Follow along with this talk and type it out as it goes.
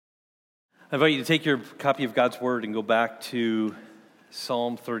I invite you to take your copy of God's Word and go back to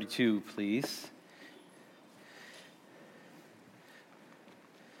Psalm 32, please.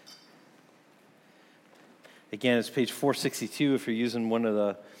 Again, it's page 462 if you're using one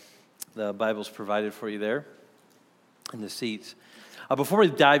of the Bibles provided for you there in the seats. Before we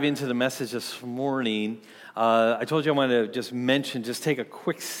dive into the message this morning, I told you I wanted to just take a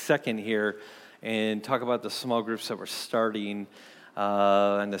quick second here and talk about the small groups that we're starting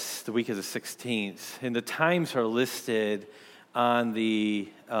on the week of the 16th. And the times are listed on the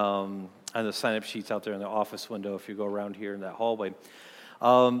sign-up sheets out there in the office window if you go around here in that hallway.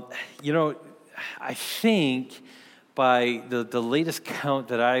 I think by the latest count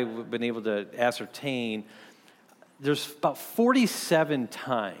that I've been able to ascertain, there's about 47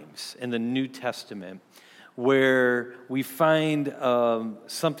 times in the New Testament where we find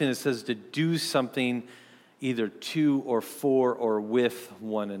something that says to do something either to or for or with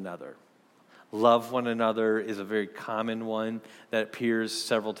one another. Love one another is a very common one that appears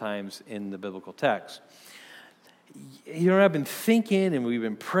several times in the biblical text. I've been thinking and we've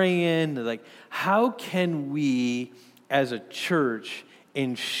been praying, like, how can we as a church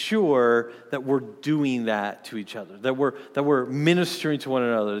ensure that we're doing that to each other, that we're ministering to one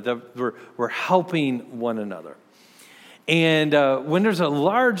another, that we're helping one another? And when there's a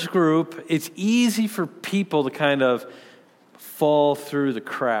large group, it's easy for people to kind of fall through the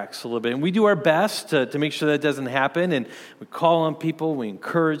cracks a little bit. And we do our best to make sure that doesn't happen. And we call on people, we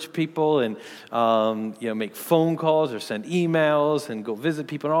encourage people, and make phone calls or send emails and go visit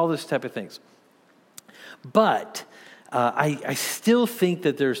people and all this type of things. But I still think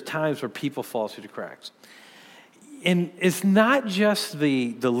that there's times where people fall through the cracks. And it's not just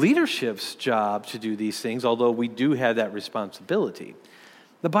the leadership's job to do these things, although we do have that responsibility.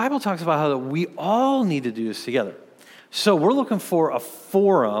 The Bible talks about how we all need to do this together. So we're looking for a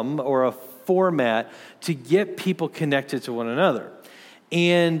forum or a format to get people connected to one another.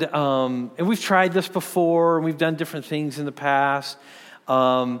 And we've tried this before, and we've done different things in the past.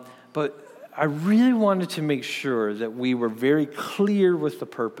 But I really wanted to make sure that we were very clear with the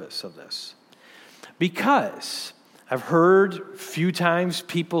purpose of this. Because I've heard a few times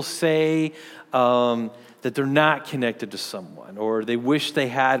people say that they're not connected to someone, or they wish they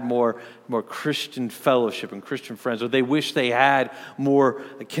had more Christian fellowship and Christian friends, or they wish they had more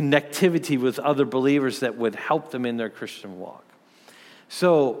connectivity with other believers that would help them in their Christian walk.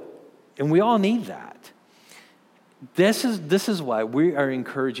 So, and we all need that. This is why we are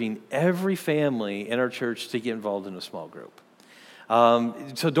encouraging every family in our church to get involved in a small group.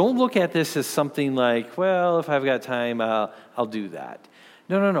 So don't look at this as something like, well, if I've got time, I'll do that.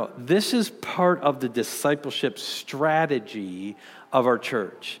 No. This is part of the discipleship strategy of our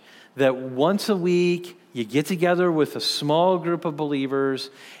church. That once a week, you get together with a small group of believers,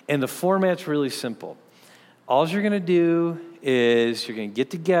 and the format's really simple. All you're going to do is you're going to get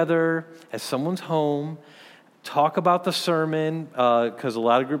together at someone's home, talk about the sermon, because a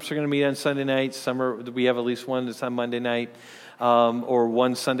lot of groups are going to meet on Sunday night. We have at least one that's on Monday night, or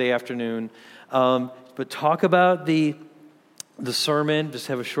one Sunday afternoon. But talk about the sermon, just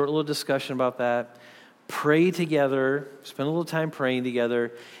have a short little discussion about that, pray together, spend a little time praying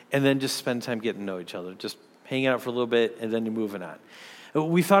together, and then just spend time getting to know each other. Just hang out for a little bit, and then you're moving on.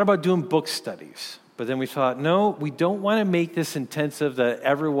 We thought about doing book studies, but then we thought, no, we don't want to make this intensive that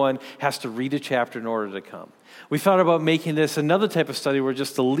everyone has to read a chapter in order to come. We thought about making this another type of study where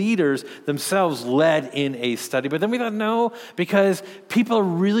just the leaders themselves led in a study. But then we thought, no, because people are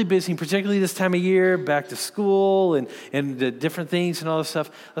really busy, particularly this time of year, back to school and the different things and all this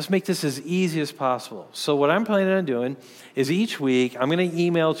stuff. Let's make this as easy as possible. So what I'm planning on doing is each week I'm going to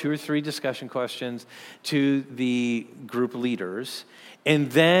email 2 or 3 discussion questions to the group leaders.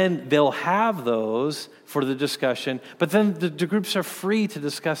 And then they'll have those for the discussion. But then the groups are free to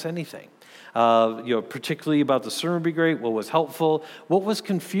discuss anything. Particularly about the sermon would be great. What was helpful? What was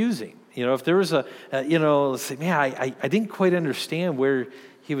confusing? If there was let's say, man, I didn't quite understand where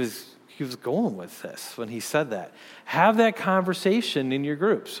he was going with this when he said that. Have that conversation in your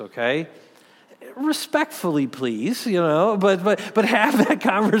groups, okay? Respectfully, please, but have that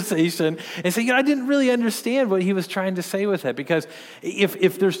conversation and say, I didn't really understand what he was trying to say with that. Because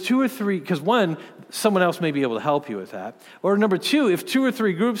if there's 2 or 3, because one, someone else may be able to help you with that. Or number 2, if 2 or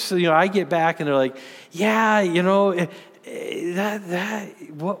 3 groups, I get back and they're like, yeah,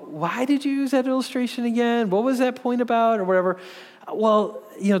 why did you use that illustration again? What was that point about, or whatever? Well,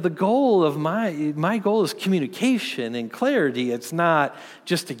 the goal of my goal is communication and clarity. It's not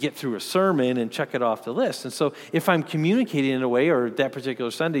just to get through a sermon and check it off the list. And so if I'm communicating in a way, or that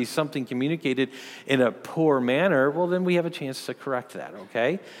particular Sunday, something communicated in a poor manner, well, then we have a chance to correct that,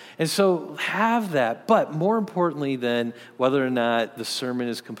 okay? And so have that. But more importantly than whether or not the sermon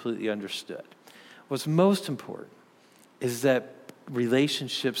is completely understood, what's most important is that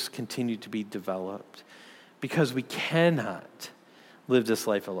relationships continue to be developed, because we cannot live this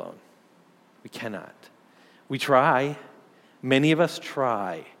life alone. We cannot. We try. Many of us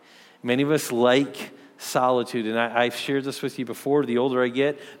try. Many of us like solitude. And I've shared this with you before. The older I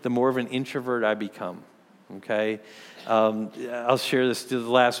get, the more of an introvert I become. Okay? I'll share this. The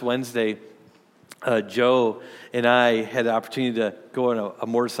last Wednesday, Joe and I had the opportunity to go on a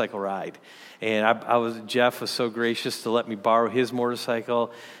motorcycle ride. And Jeff was so gracious to let me borrow his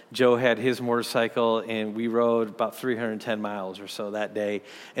motorcycle. Joe had his motorcycle, and we rode about 310 miles or so that day.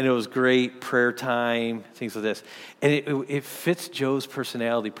 And it was great, prayer time, things like this. And it fits Joe's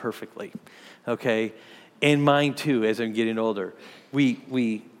personality perfectly, okay? And mine too, as I'm getting older.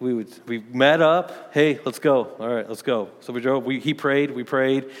 We met up. Hey, let's go. All right, let's go. So we drove. He prayed. We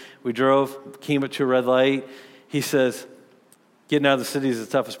prayed. We drove. Came up to a red light. He says, "Getting out of the city is the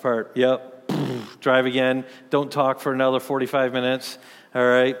toughest part." Yep. Drive again. Don't talk for another 45 minutes. All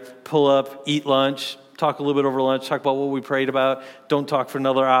right. Pull up. Eat lunch. Talk a little bit over lunch. Talk about what we prayed about. Don't talk for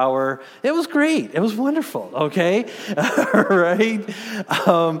another hour. It was great. It was wonderful. Okay. All right.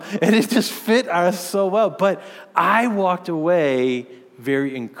 And it just fit us so well. But I walked away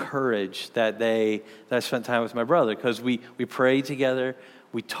very encouraged that day that I spent time with my brother, because we prayed together.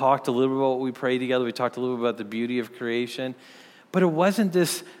 We talked a little bit about what we prayed together. We talked a little bit about the beauty of creation. But it wasn't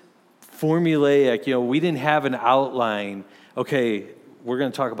this formulaic, we didn't have an outline. Okay, we're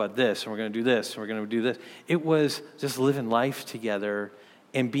going to talk about this, and we're going to do this, and we're going to do this. It was just living life together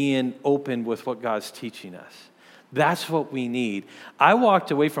and being open with what God's teaching us. That's what we need. I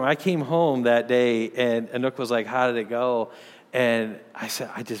came home that day, and Anouk was like, "How did it go?" And I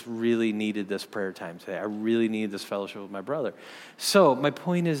said, I just really needed this prayer time today. I really needed this fellowship with my brother. So my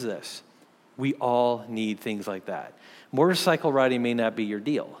point is this. We all need things like that. Motorcycle riding may not be your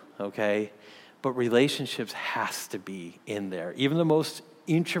deal, okay? But relationships has to be in there. Even the most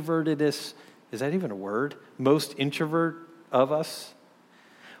introverted is that even a word? Most introvert of us?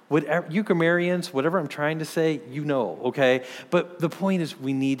 Whatever, Euchomarians, whatever I'm trying to say, okay? But the point is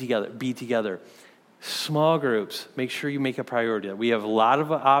we need to be together. Small groups, make sure you make a priority. We have a lot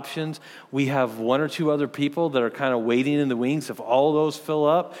of options. We have one or two other people that are kind of waiting in the wings. If all those fill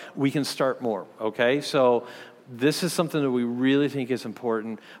up, we can start more, okay? So this is something that we really think is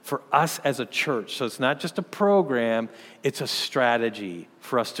important for us as a church. So it's not just a program, it's a strategy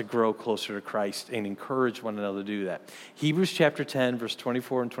for us to grow closer to Christ and encourage one another to do that. Hebrews chapter 10, verse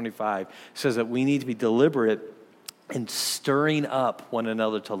 24 and 25 says that we need to be deliberate in stirring up one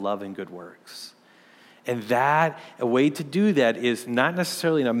another to love and good works. And a way to do that is not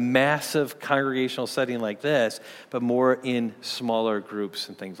necessarily in a massive congregational setting like this, but more in smaller groups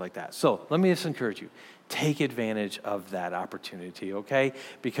and things like that. So let me just encourage you. Take advantage of that opportunity, okay?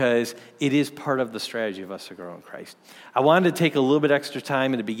 Because it is part of the strategy of us to grow in Christ. I wanted to take a little bit extra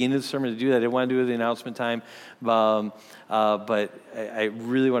time in the beginning of the sermon to do that. I didn't want to do it at the announcement time, but I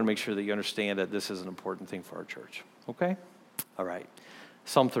really want to make sure that you understand that this is an important thing for our church, okay? All right.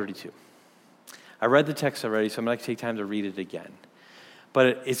 Psalm 32. I read the text already, so I'm not going to take time to read it again.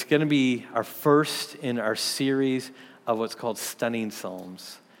 But it's going to be our first in our series of what's called Stunning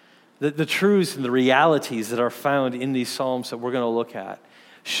Psalms. The truths and the realities that are found in these Psalms that we're going to look at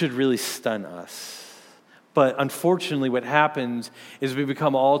should really stun us. But unfortunately, what happens is we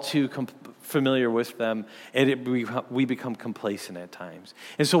become all too familiar with them, and we become complacent at times.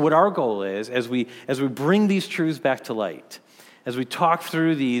 And so what our goal is, as we bring these truths back to light, as we talk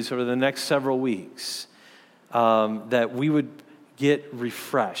through these over the next several weeks, that we would get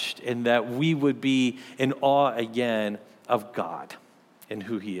refreshed and that we would be in awe again of God and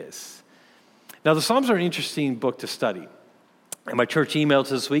who He is. Now, the Psalms are an interesting book to study. In my church email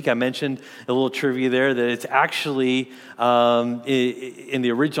this week, I mentioned a little trivia there that it's actually, in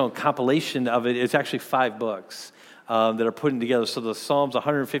the original compilation of it, it's actually 5 books that are putting together. So the Psalms,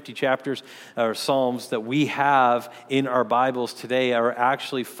 150 chapters, or Psalms that we have in our Bibles today are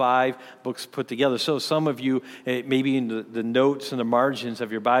actually 5 books put together. So some of you, maybe in the notes and the margins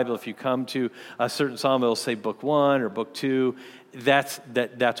of your Bible, if you come to a certain Psalm, it'll say book 1 or book 2. That's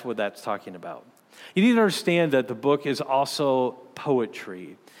what that's talking about. You need to understand that the book is also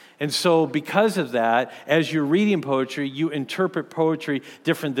poetry. And so because of that, as you're reading poetry, you interpret poetry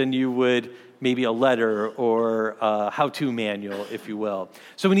different than you would maybe a letter or a how-to manual, if you will.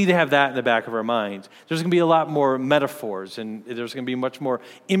 So we need to have that in the back of our minds. There's going to be a lot more metaphors, and there's going to be much more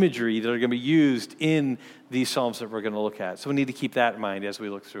imagery that are going to be used in these Psalms that we're going to look at. So we need to keep that in mind as we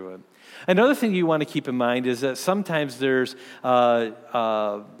look through it. Another thing you want to keep in mind is that sometimes there's parts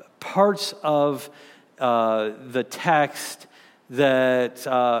of the text that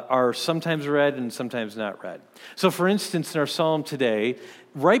are sometimes read and sometimes not read. So for instance, in our psalm today,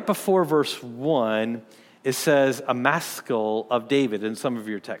 right before verse 1, it says a maskil of David, and some of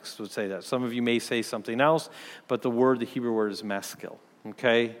your texts would say that. Some of you may say something else, but the Hebrew word is maskil,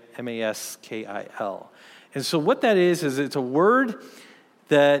 okay? M-A-S-K-I-L. And so what that is it's a word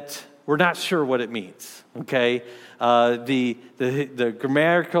that we're not sure what it means, okay? The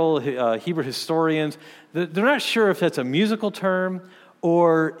grammatical Hebrew historians, they're not sure if that's a musical term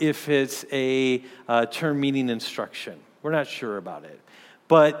or if it's a term meaning instruction. We're not sure about it.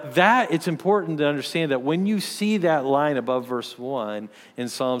 But it's important to understand that when you see that line above verse 1 in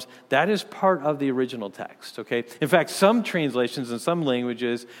Psalms, that is part of the original text, okay? In fact, some translations in some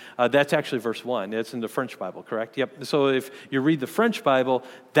languages, that's actually verse 1. That's in the French Bible, correct? Yep. So if you read the French Bible,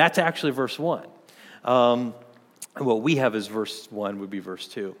 that's actually verse 1. What we have as verse 1 would be verse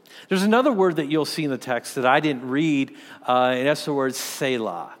 2. There's another word that you'll see in the text that I didn't read, and that's the word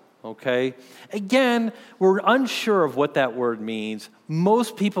Selah. Okay? Again, we're unsure of what that word means.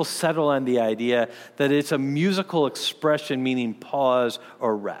 Most people settle on the idea that it's a musical expression meaning pause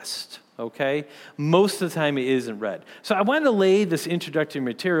or rest. Okay? Most of the time it isn't read. So I wanted to lay this introductory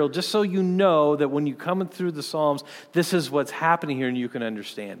material just so you know that when you come through the Psalms, this is what's happening here and you can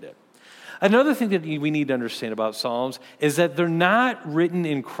understand it. Another thing that we need to understand about Psalms is that they're not written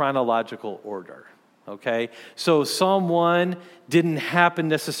in chronological order. Okay, so Psalm 1 didn't happen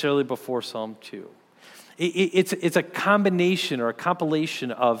necessarily before Psalm 2. It's a combination or a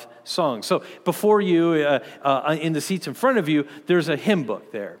compilation of songs. So before you, in the seats in front of you, there's a hymn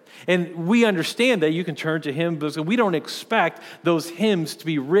book there. And we understand that you can turn to hymn books, and we don't expect those hymns to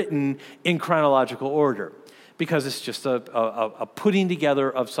be written in chronological order, because it's just a putting together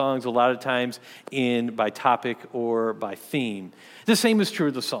of songs a lot of times by topic or by theme. The same is true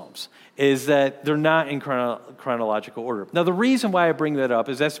of the Psalms, is that they're not in chronological order. Now, the reason why I bring that up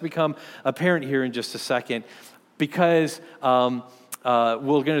is that's become apparent here in just a second, because we're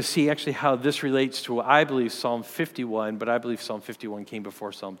going to see actually how this relates to, I believe, Psalm 51, but I believe Psalm 51 came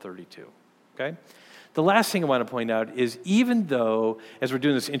before Psalm 32, okay? The last thing I want to point out is even though, as we're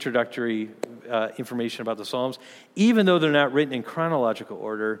doing this introductory information about the Psalms, even though they're not written in chronological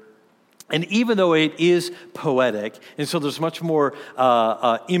order, and even though it is poetic, and so there's much more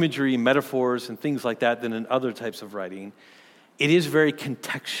imagery, metaphors, and things like that than in other types of writing, it is very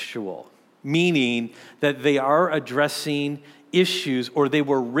contextual, meaning that they are addressing issues or they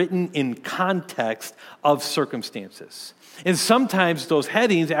were written in context of circumstances. And sometimes those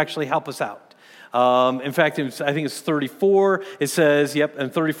headings actually help us out. In fact, I think it's 34. It says, in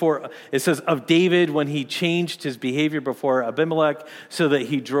 34, it says, of David when he changed his behavior before Abimelech so that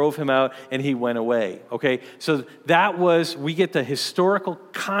he drove him out and he went away. Okay, so we get the historical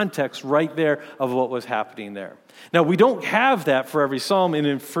context right there of what was happening there. Now, we don't have that for every psalm,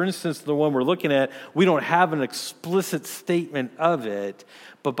 and for instance, the one we're looking at, we don't have an explicit statement of it,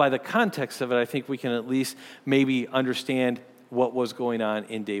 but by the context of it, I think we can at least maybe understand what was going on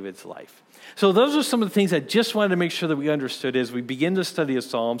in David's life. So those are some of the things I just wanted to make sure that we understood as we begin to study the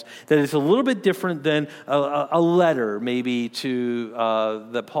Psalms, that it's a little bit different than a letter maybe to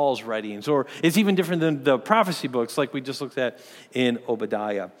the Paul's writings, or it's even different than the prophecy books like we just looked at in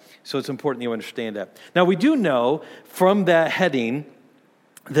Obadiah. So it's important you understand that. Now we do know from that heading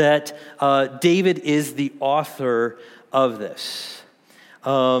that David is the author of this.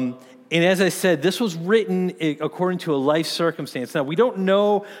 And as I said, this was written according to a life circumstance. Now, we don't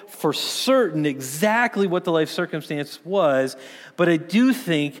know for certain exactly what the life circumstance was, but I do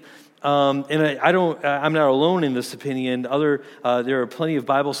think, I'm not alone in this opinion, there are plenty of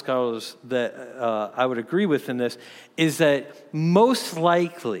Bible scholars that I would agree with in this, is that most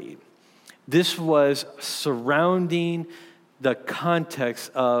likely this was surrounding the context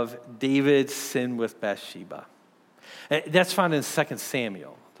of David's sin with Bathsheba. That's found in 2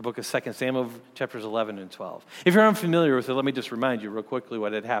 Samuel. The book of 2 Samuel, chapters 11 and 12. If you're unfamiliar with it, let me just remind you real quickly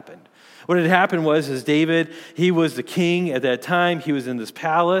what had happened. What had happened was David, he was the king at that time. He was in this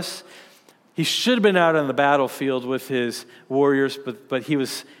palace. He should have been out on the battlefield with his warriors, but he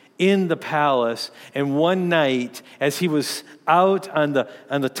was in the palace. And one night, as he was out on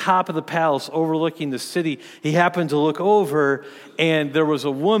the top of the palace overlooking the city, he happened to look over, and there was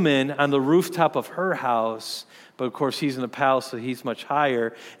a woman on the rooftop of her house, but of course he's in the palace, so he's much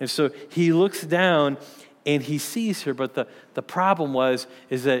higher. And so he looks down and he sees her, but the problem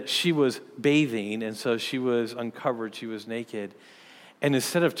is that she was bathing, and so she was uncovered, she was naked. And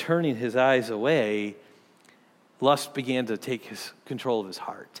instead of turning his eyes away, lust began to take control of his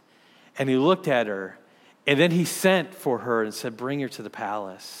heart. And he looked at her, and then he sent for her and said, bring her to the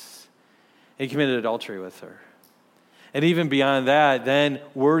palace. And he committed adultery with her. And even beyond that, then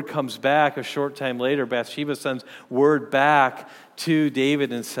word comes back a short time later. Bathsheba sends word back to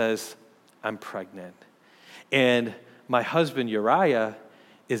David and says, I'm pregnant. And my husband Uriah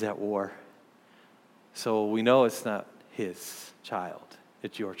is at war. So we know it's not his child,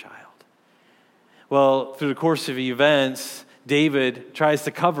 it's your child. Well, through the course of events, David tries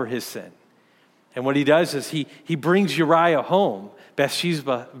to cover his sin. And what he does is he brings Uriah home,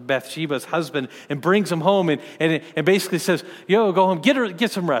 Bathsheba's husband, and brings him home and basically says, go home,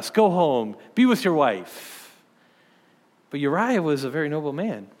 get some rest, go home, be with your wife. But Uriah was a very noble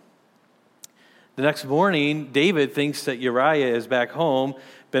man. The next morning, David thinks that Uriah is back home,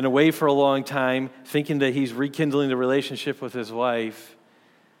 been away for a long time, thinking that he's rekindling the relationship with his wife.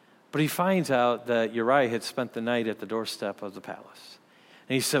 But he finds out that Uriah had spent the night at the doorstep of the palace.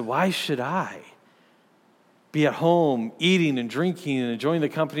 And he said, why should I be at home eating and drinking and enjoying the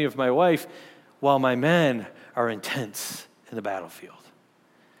company of my wife while my men are in tents in the battlefield?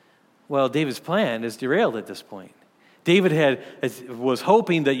 Well, David's plan is derailed at this point. David was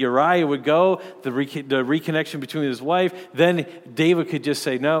hoping that Uriah would go, the reconnection between his wife. Then David could just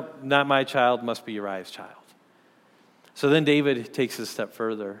say, no, not my child, must be Uriah's child. So then David takes it a step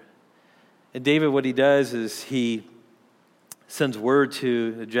further. And David, what he does is he sends word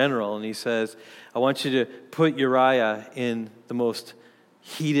to the general, and he says, I want you to put Uriah in the most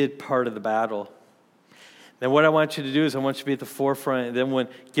heated part of the battle. Then what I want you to do is I want you to be at the forefront, and then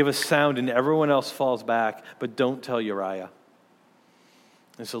give a sound and everyone else falls back, but don't tell Uriah.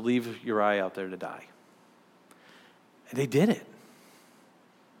 And so leave Uriah out there to die. And they did it.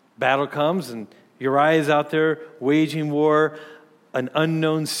 Battle comes and Uriah is out there waging war. An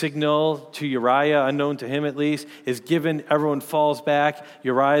unknown signal to Uriah, unknown to him at least, is given. Everyone falls back.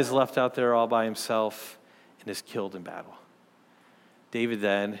 Uriah is left out there all by himself and is killed in battle. David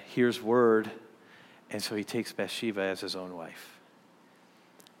then hears word, and so he takes Bathsheba as his own wife.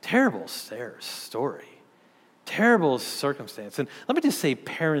 Terrible story. Terrible circumstance. And let me just say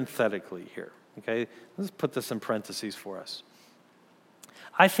parenthetically here, okay? Let's put this in parentheses for us.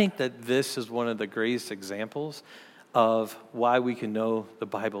 I think that this is one of the greatest examples of why we can know the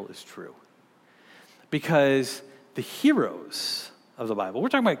Bible is true. Because the heroes of the Bible, we're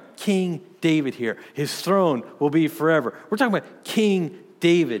talking about King David here. His throne will be forever. We're talking about King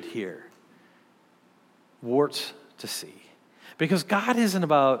David here. Warts to see. Because God isn't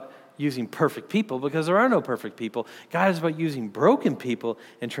about using perfect people, because there are no perfect people. God is about using broken people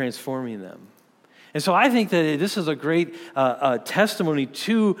and transforming them. And so I think that this is a great testimony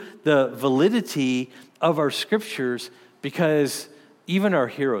to the validity of our scriptures, because even our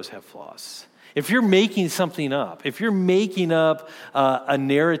heroes have flaws. If you're making something up, if you're making up a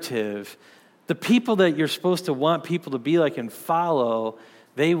narrative, the people that you're supposed to want people to be like and follow,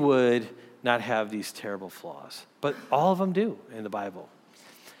 they would not have these terrible flaws. But all of them do in the Bible.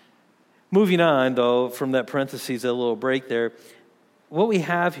 Moving on, though, from that parentheses, a little break there, what we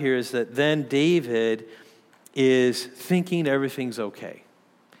have here is that then David is thinking everything's okay.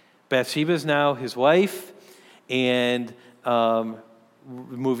 Bathsheba is now his wife, and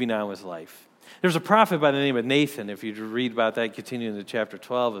moving on with life. There's a prophet by the name of Nathan. If you read about that, continuing to chapter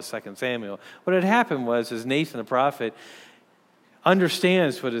 12 of 2 Samuel, what had happened was Nathan, the prophet,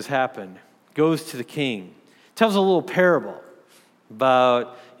 understands what has happened, goes to the king, tells a little parable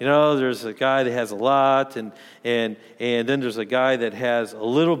about, there's a guy that has a lot, and then there's a guy that has a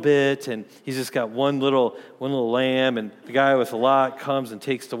little bit, and he's just got one little lamb, and the guy with a lot comes and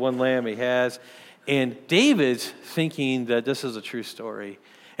takes the one lamb he has. And David's thinking that this is a true story,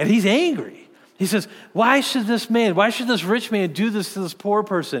 and he's angry. He says, why should this rich man do this to this poor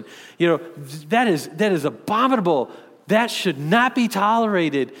person? That is abominable. That should not be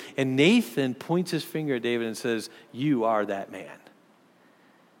tolerated. And Nathan points his finger at David and says, you are that man.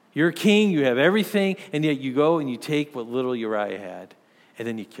 You're a king, you have everything, and yet you go and you take what little Uriah had, and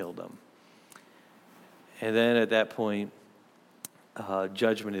then you killed him. And then at that point,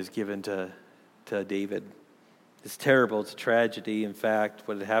 judgment is given to David. It's terrible. It's a tragedy. In fact,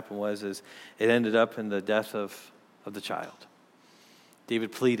 what had happened is it ended up in the death of the child.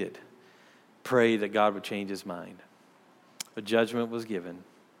 David prayed that God would change his mind. But judgment was given,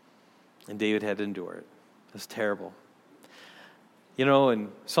 and David had to endure it. It's terrible. In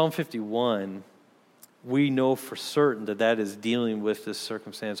Psalm 51, we know for certain that that is dealing with this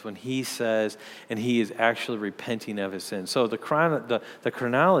circumstance when he says, and he is actually repenting of his sin. So the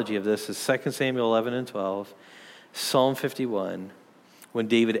chronology of this is 2 Samuel 11 and 12, Psalm 51, when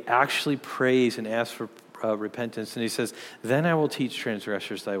David actually prays and asks for repentance, and he says, then I will teach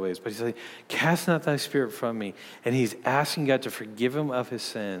transgressors thy ways. But he's like, cast not thy spirit from me. And he's asking God to forgive him of his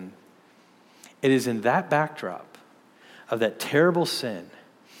sin. It is in that backdrop of that terrible sin,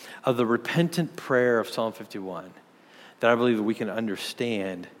 of the repentant prayer of Psalm 51, that I believe that we can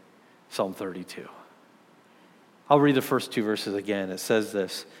understand Psalm 32. I'll read the first two verses again. It says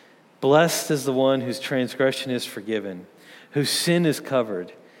this, blessed is the one whose transgression is forgiven, whose sin is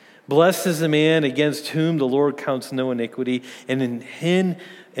covered. Blessed is the man against whom the Lord counts no iniquity, and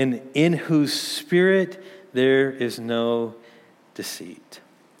in whose spirit there is no deceit.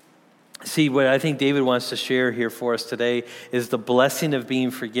 See, what I think David wants to share here for us today is the blessing of being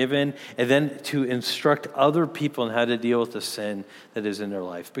forgiven, and then to instruct other people on how to deal with the sin that is in their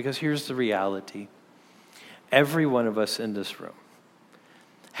life. Because here's the reality. Every one of us in this room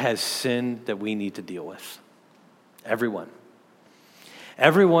has sin that we need to deal with. Everyone.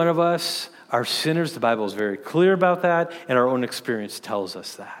 Every one of us are sinners. The Bible is very clear about that, and our own experience tells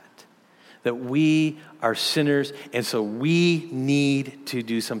us that we are sinners, and so we need to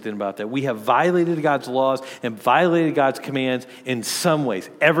do something about that. We have violated God's laws and violated God's commands in some ways.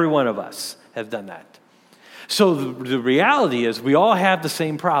 Every one of us has done that. So the reality is we all have the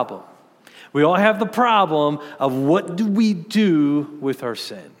same problem. We all have the problem of what do we do with our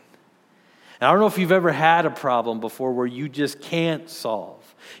sin. And I don't know if you've ever had a problem before where you just can't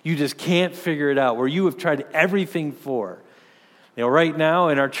solve. You just can't figure it out, where you have tried everything for. You know, right now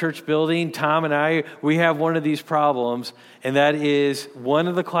in our church building, Tom and I, we have one of these problems, and that is one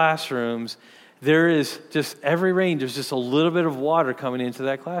of the classrooms, there is just every rain, there's just a little bit of water coming into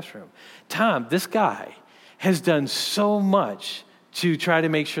that classroom. Tom, this guy has done so much to try to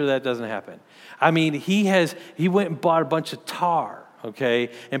make sure that doesn't happen. I mean, he went and bought a bunch of tar, okay,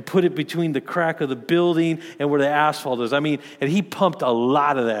 and put it between the crack of the building and where the asphalt is. I mean, and he pumped a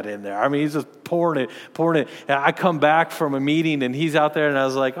lot of that in there. I mean, he's just pouring it. And I come back from a meeting, and he's out there, and I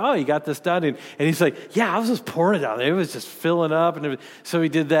was like, oh, you got this done? And he's like, yeah, I was just pouring it down there. It was just filling up. And so he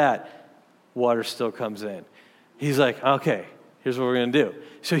did that. Water still comes in. He's like, okay, here's what we're going to do.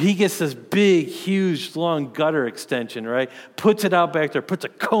 So he gets this big, huge, long gutter extension, right? Puts it out back there, puts a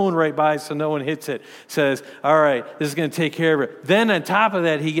cone right by it so no one hits it. Says, all right, this is going to take care of it. Then on top of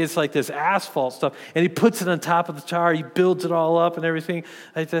that, he gets like this asphalt stuff, and he puts it on top of the tar. He builds it all up and everything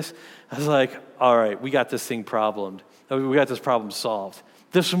like this. I was like, all right, we got this thing problemed. We got this problem solved.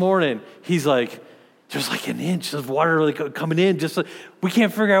 This morning, he's like, there's like an inch of water like coming in. Just like, we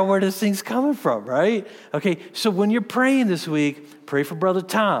can't figure out where this thing's coming from, right? Okay, so when you're praying this week, pray for Brother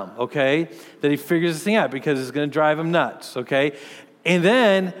Tom, okay? That he figures this thing out because it's going to drive him nuts, okay? And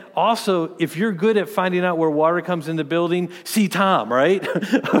then also, if you're good at finding out where water comes in the building, see Tom, right?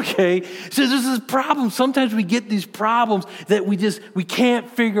 Okay? So there's this problem. Sometimes we get these problems that we can't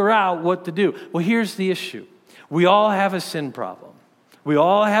figure out what to do. Well, here's the issue. We all have a sin problem. We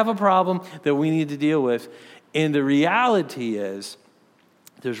all have a problem that we need to deal with. And the reality is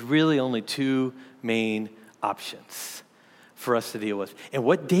there's really only two main options for us to deal with. And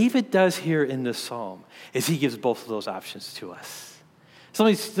what David does here in this psalm is he gives both of those options to us. So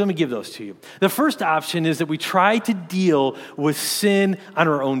let me give those to you. The first option is that we try to deal with sin on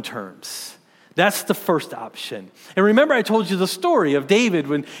our own terms. That's the first option. And remember, I told you the story of David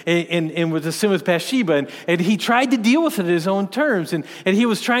when with the sin with Bathsheba, and he tried to deal with it at his own terms, and he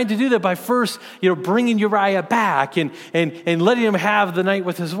was trying to do that by first, bringing Uriah back and letting him have the night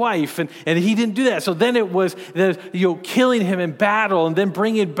with his wife, and he didn't do that. So then it was killing him in battle, and then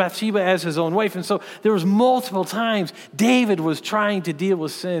bringing Bathsheba as his own wife, and so there was multiple times David was trying to deal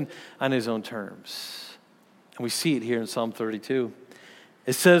with sin on his own terms, and we see it here in Psalm 32.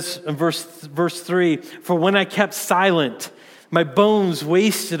 It says in verse 3, for when I kept silent, my bones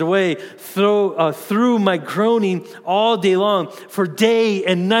wasted away through my groaning all day long. For day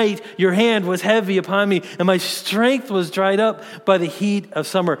and night your hand was heavy upon me, and my strength was dried up by the heat of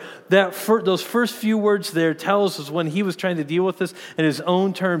summer. Those first few words there tells us when he was trying to deal with this in his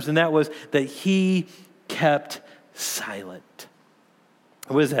own terms, and that was that he kept silent.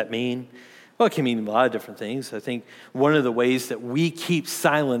 What does that mean? Well, it can mean a lot of different things. I think one of the ways that we keep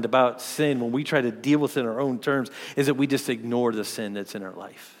silent about sin when we try to deal with it in our own terms is that we just ignore the sin that's in our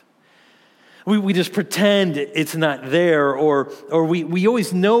life. We just pretend it's not there, or we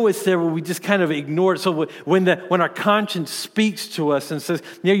always know it's there, but we just kind of ignore it. So when our conscience speaks to us and says,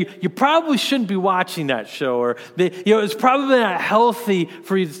 you probably shouldn't be watching that show, or it's probably not healthy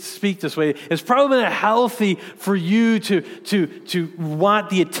for you to speak this way. It's probably not healthy for you to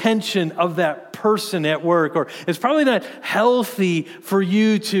want the attention of that person at work, or it's probably not healthy for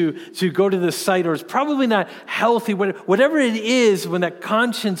you to go to this site, or it's probably not healthy. Whatever it is, when that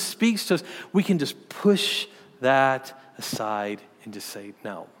conscience speaks to us, we can just push that aside and just say,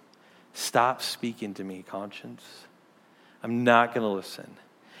 no, stop speaking to me, conscience. I'm not going to listen.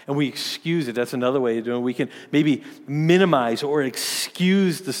 And we excuse it. That's another way of doing it. We can maybe minimize or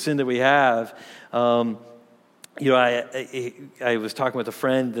excuse the sin that we have. I was talking with a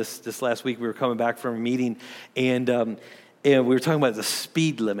friend this last week. We were coming back from a meeting, and we were talking about the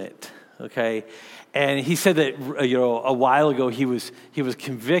speed limit, okay? And he said that, a while ago he was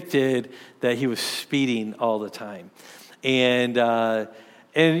convicted that he was speeding all the time. And I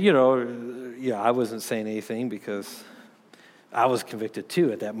wasn't saying anything because I was convicted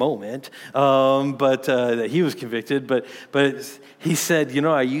too at that moment. But that he was convicted. But he said,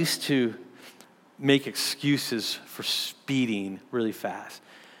 I used to make excuses for speeding really fast.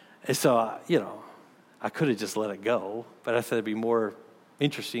 And so, I could have just let it go, but I thought it'd be more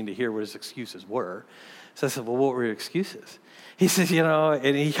interesting to hear what his excuses were. So I said, well, what were your excuses? He says,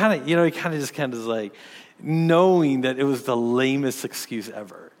 and he kind of like, knowing that it was the lamest excuse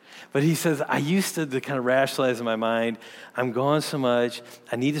ever. But he says, I used to kind of rationalize in my mind, I'm gone so much,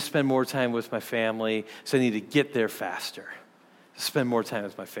 I need to spend more time with my family, so I need to get there faster, spend more time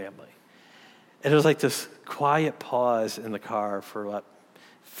with my family. And it was like this quiet pause in the car for what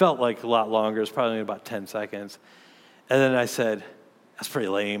felt like a lot longer. It was probably about 10 seconds. And then I said, that's pretty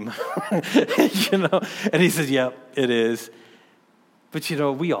lame, And he said, yep, it is. But,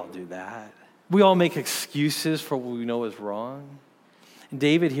 we all do that. We all make excuses for what we know is wrong. And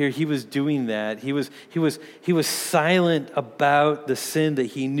David here, he was doing that. He was silent about the sin that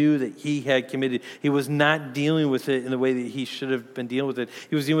he knew that he had committed. He was not dealing with it in the way that he should have been dealing with it.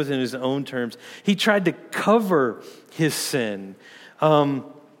 He was dealing with it in his own terms. He tried to cover his sin.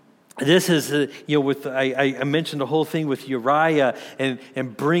 This is, I mentioned the whole thing with Uriah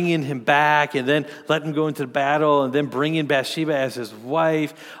and bringing him back and then letting him go into the battle and then bringing Bathsheba as his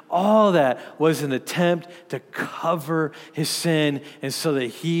wife. All that was an attempt to cover his sin and so that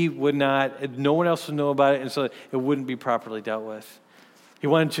he would not, no one else would know about it, and so it wouldn't be properly dealt with. He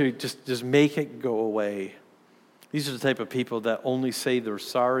wanted to just make it go away. These are the type of people that only say they're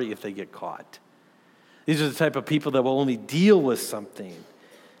sorry if they get caught. These are the type of people that will only deal with something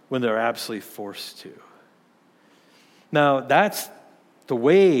when they're absolutely forced to. Now, that's the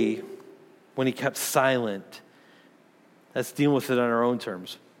way when he kept silent. That's dealing with it on our own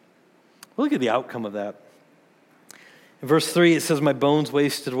terms. We'll look at the outcome of that. In verse 3, it says, my bones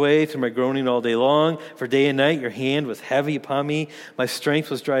wasted away through my groaning all day long. For day and night your hand was heavy upon me. My strength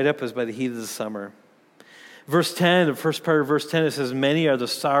was dried up as by the heat of the summer. Verse 10, the first part of verse 10, it says, many are the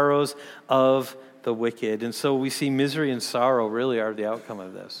sorrows of the wicked. And so we see misery and sorrow really are the outcome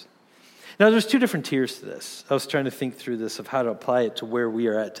of this. Now, there's two different tiers to this. I was trying to think through this of how to apply it to where we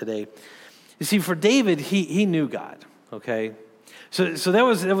are at today. You see, for David, he knew God, okay? So that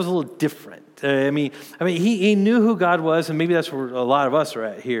was a little different. He knew who God was, and maybe that's where a lot of us are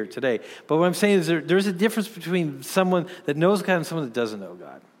at here today. But what I'm saying is there's a difference between someone that knows God and someone that doesn't know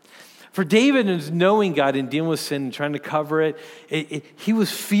God. For David, is knowing God and dealing with sin and trying to cover it, he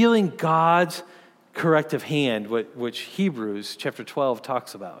was feeling God's corrective hand, which Hebrews chapter 12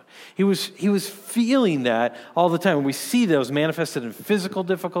 talks about. He was feeling that all the time. We see those manifested in physical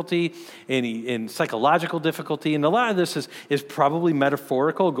difficulty, in psychological difficulty, and a lot of this is probably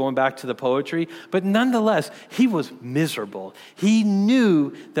metaphorical, going back to the poetry, but nonetheless, he was miserable. He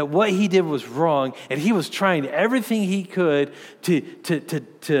knew that what he did was wrong, and he was trying everything he could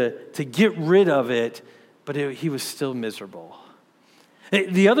to get rid of it, but he was still miserable.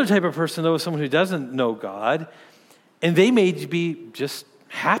 The other type of person, though, is someone who doesn't know God, and they may be just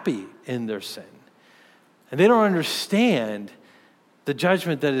happy in their sin. And they don't understand the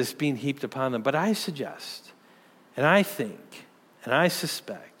judgment that is being heaped upon them. But I suggest, and I think, and I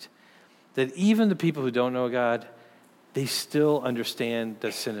suspect, that even the people who don't know God, they still understand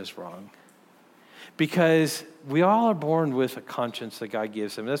that sin is wrong. Because we all are born with a conscience that God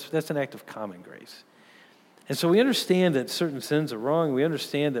gives them. That's an act of common grace. And so we understand that certain sins are wrong. We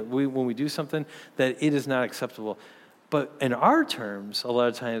understand that when we do something, that it is not acceptable. But in our terms, a lot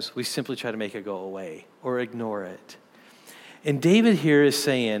of times, we simply try to make it go away or ignore it. And David here is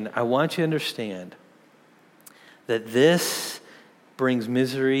saying, I want you to understand that this brings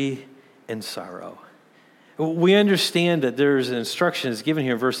misery and sorrow. We understand that there's an instruction that's given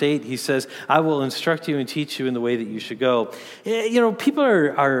here in verse 8. He says, I will instruct you and teach you in the way that you should go. People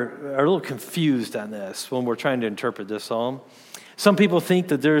are a little confused on this when we're trying to interpret this psalm. Some people think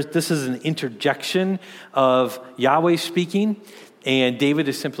that this is an interjection of Yahweh speaking, and David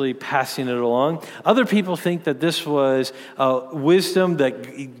is simply passing it along. Other people think that this was wisdom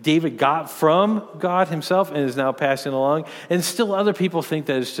that David got from God himself and is now passing along. And still other people think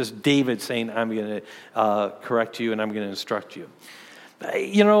that it's just David saying, I'm going to correct you and I'm going to instruct you.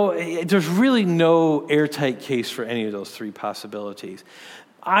 There's really no airtight case for any of those three possibilities.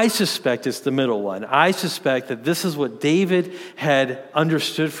 I suspect it's the middle one. I suspect that this is what David had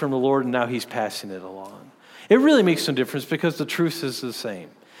understood from the Lord, and now he's passing it along. It really makes no difference because the truth is the same.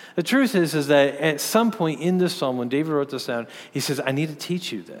 The truth is that at some point in this psalm, when David wrote this down, he says, I need to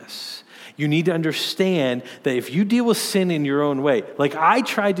teach you this. You need to understand that if you deal with sin in your own way, like I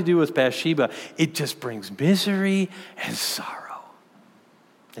tried to do with Bathsheba, it just brings misery and sorrow.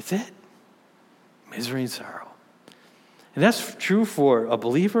 That's it. Misery and sorrow. And that's true for a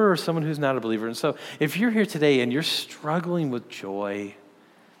believer or someone who's not a believer. And so if you're here today and you're struggling with joy,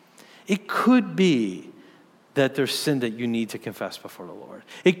 it could be that there's sin that you need to confess before the Lord.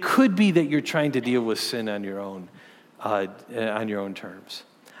 It could be that you're trying to deal with sin on your own terms.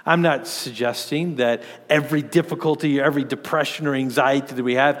 I'm not suggesting that every difficulty, every depression or anxiety that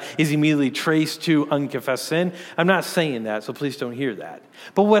we have is immediately traced to unconfessed sin. I'm not saying that, so please don't hear that.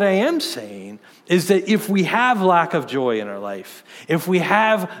 But what I am saying is that if we have lack of joy in our life, if we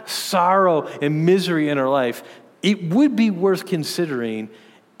have sorrow and misery in our life, it would be worth considering,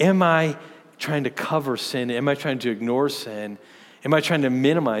 am I trying to cover sin? Am I trying to ignore sin? Am I trying to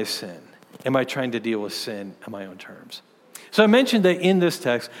minimize sin? Am I trying to deal with sin on my own terms? So I mentioned that in this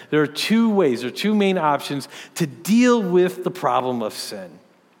text, there are two main options to deal with the problem of sin.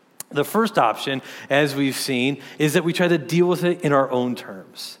 The first option, as we've seen, is that we try to deal with it in our own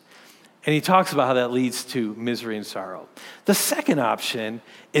terms. And he talks about how that leads to misery and sorrow. The second option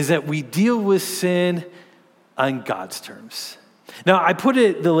is that we deal with sin on God's terms. Now, I put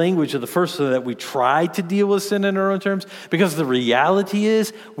it the language of the first so that we try to deal with sin in our own terms, because the reality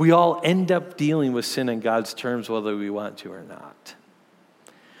is we all end up dealing with sin in God's terms whether we want to or not.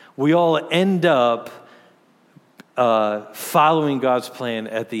 We all end up following God's plan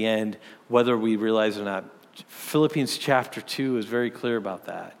at the end, whether we realize it or not. Philippians chapter 2 is very clear about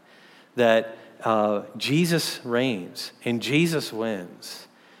that Jesus reigns and Jesus wins.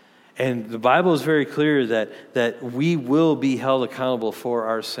 And the Bible is very clear that we will be held accountable for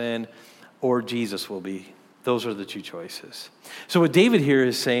our sin, or Jesus will be. Those are the two choices. So what David here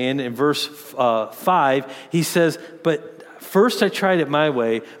is saying in verse 5, he says, but first I tried it my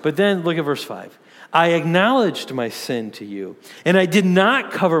way, but then look at verse 5. I acknowledged my sin to you, and I did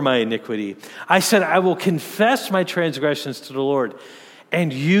not cover my iniquity. I said, I will confess my transgressions to the Lord,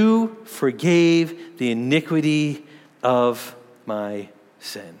 and you forgave the iniquity of my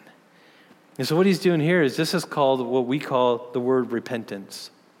sin. And so what he's doing here is this is called what we call the word repentance.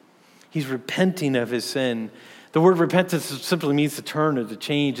 He's repenting of his sin. The word repentance simply means to turn or to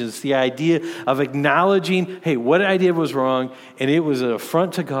change. It's the idea of acknowledging, hey, what I did was wrong, and it was an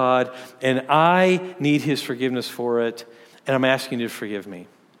affront to God, and I need his forgiveness for it, and I'm asking you to forgive me.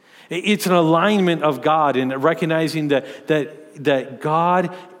 It's an alignment of God in recognizing that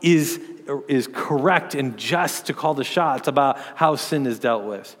God is correct and just to call the shots about how sin is dealt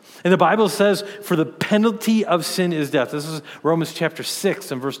with. And the Bible says, for the penalty of sin is death. This is Romans chapter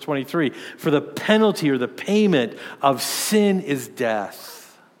 6 and verse 23. For the penalty or the payment of sin is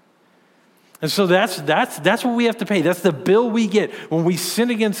death. And so that's what we have to pay. That's the bill we get when we sin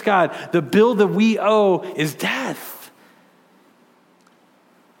against God. The bill that we owe is death,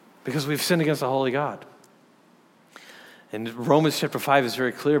 because we've sinned against the holy God. And Romans chapter 5 is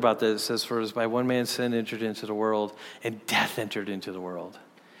very clear about this. It says, for as by one man's sin entered into the world, and death entered into the world.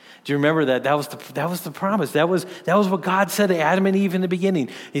 Do you remember that? That was the promise. That was what God said to Adam and Eve in the beginning.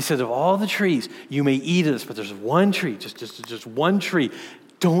 He said, of all the trees, you may eat of this, but there's one tree, just one tree.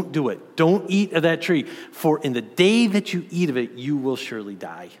 Don't do it. Don't eat of that tree. For in the day that you eat of it, you will surely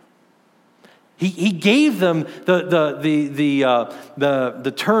die. He gave them the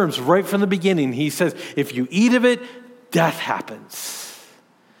terms right from the beginning. He says, if you eat of it, death happens.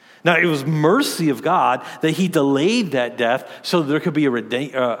 Now, it was mercy of God that he delayed that death so there could be a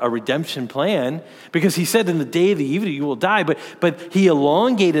redemption plan, because he said in the day of the evening you will die, but he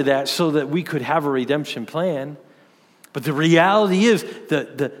elongated that so that we could have a redemption plan. But the reality is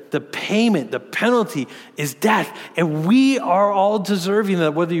the payment, the penalty is death. And we are all deserving of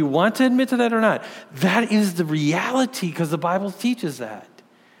that, whether you want to admit to that or not. That is the reality, because the Bible teaches that.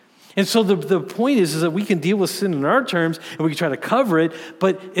 And so the point is that we can deal with sin in our terms and we can try to cover it,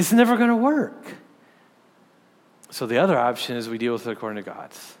 but it's never going to work. So the other option is we deal with it according to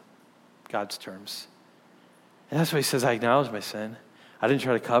God's terms. And that's why he says, I acknowledge my sin. I didn't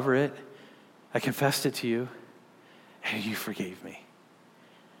try to cover it. I confessed it to you, and you forgave me.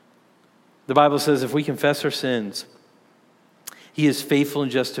 The Bible says if we confess our sins, he is faithful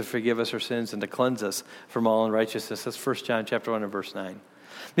and just to forgive us our sins and to cleanse us from all unrighteousness. That's 1 John chapter 1 and verse 9.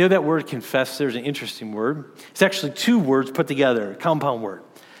 You know that word confess, there's an interesting word. It's actually two words put together, a compound word.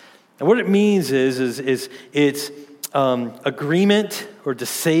 And what it means is it's agreement, or to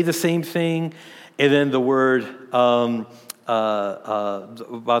say the same thing, and then the word about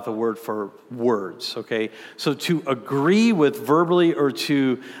the word for words, okay? So to agree with verbally, or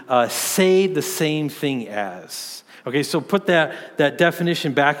to say the same thing as. Okay, so put that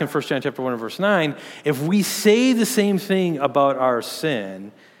definition back in 1 John chapter 1 and verse 9. If we say the same thing about our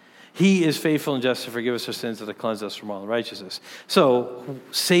sin, he is faithful and just to forgive us our sins and to cleanse us from all unrighteousness. So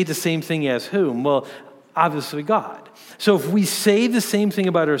say the same thing as whom? Well, obviously God. So if we say the same thing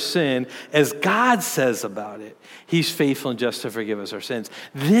about our sin as God says about it, he's faithful and just to forgive us our sins.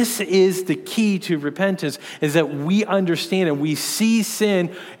 This is the key to repentance, is that we understand and we see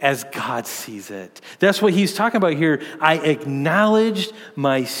sin as God sees it. That's what he's talking about here. I acknowledged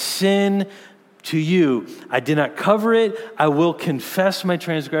my sin to you. I did not cover it. I will confess my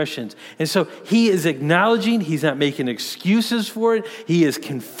transgressions. And so he is acknowledging, he's not making excuses for it. He is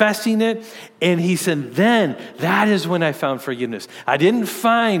confessing it. And he said, then that is when I found forgiveness. I didn't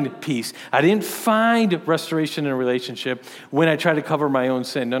find peace. I didn't find restoration in a relationship when I tried to cover my own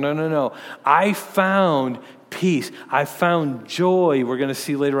sin. No. I found peace. I found joy, we're going to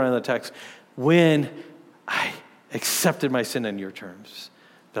see later on in the text, when I accepted my sin on your terms.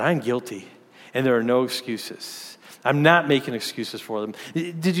 That I'm guilty. And there are no excuses. I'm not making excuses for them.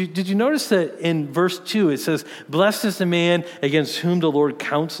 Did you notice that in verse 2 it says, blessed is the man against whom the Lord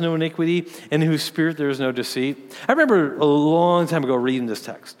counts no iniquity, and in whose spirit there is no deceit? I remember a long time ago reading this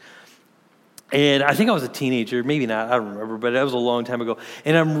text. And I think I was a teenager, maybe not, I don't remember, but that was a long time ago.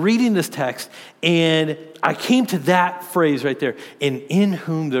 And I'm reading this text, and I came to that phrase right there, and in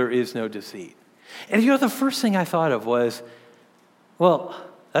whom there is no deceit. And the first thing I thought of was, well,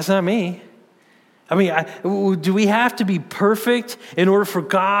 that's not me. I mean, do we have to be perfect in order for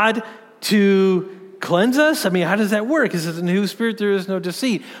God to cleanse us? I mean, how does that work? Is it in whose spirit there is no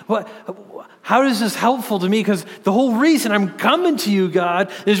deceit? How is this helpful to me? Because the whole reason I'm coming to you,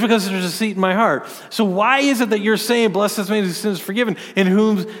 God, is because there's deceit in my heart. So why is it that you're saying, blessed is the man whose sin is forgiven, in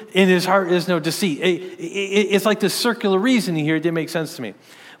whom in his heart is no deceit? It's like this circular reasoning here. It didn't make sense to me.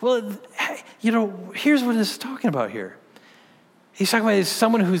 Well, here's what it's talking about here. He's talking about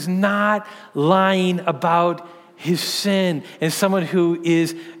someone who's not lying about his sin, and someone who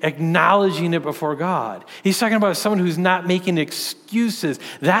is acknowledging it before God. He's talking about someone who's not making excuses.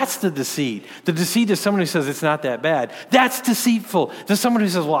 That's the deceit. The deceit is someone who says it's not that bad. That's deceitful. There's someone who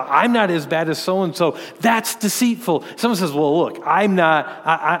says, well, I'm not as bad as so-and-so. That's deceitful. Someone says, well, look, I'm not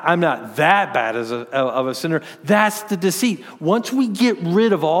that bad of a sinner. That's the deceit. Once we get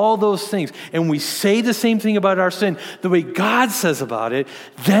rid of all those things and we say the same thing about our sin the way God says about it,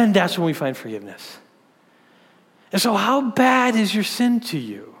 then that's when we find forgiveness. And so how bad is your sin to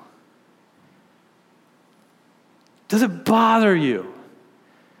you? Does it bother you?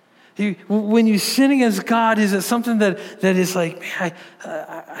 When you sin against God, is it something that is like, man,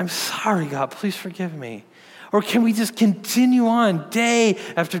 I'm sorry, God, please forgive me? Or can we just continue on day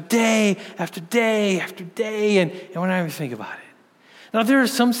after day after day after day and we're not even think about it? Now, there are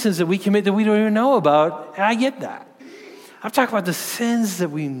some sins that we commit that we don't even know about, and I get that. I'm talking about the sins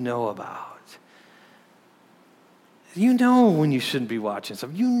that we know about. You know when you shouldn't be watching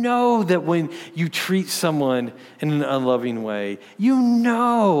something. You know that when you treat someone in an unloving way. You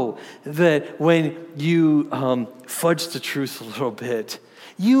know that when you fudge the truth a little bit.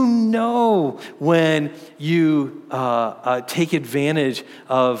 You know when you take advantage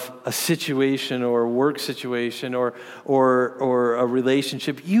of a situation or a work situation or a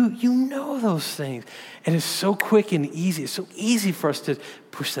relationship. You know those things. And it's so quick and easy. It's so easy for us to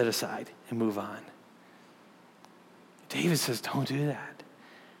push that aside and move on. David says, don't do that.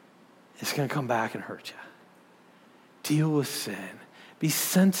 It's going to come back and hurt you. Deal with sin. Be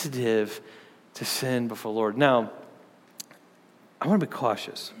sensitive to sin before the Lord. Now, I want to be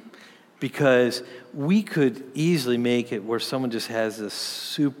cautious because we could easily make it where someone just has this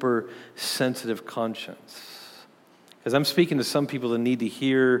super sensitive conscience. Because I'm speaking to some people that need to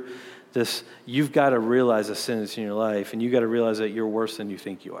hear this. You've got to realize the sin that's in your life, and you've got to realize that you're worse than you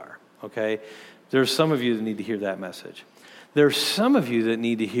think you are, okay? There's some of you that need to hear that message. There are some of you that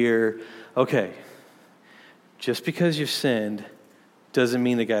need to hear, okay, just because you've sinned doesn't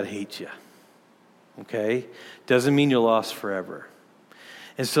mean that God hates you. Okay? Doesn't mean you're lost forever.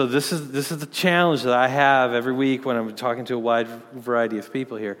 And so this is the challenge that I have every week when I'm talking to a wide variety of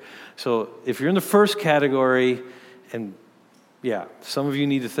people here. So if you're in the first category, and yeah, some of you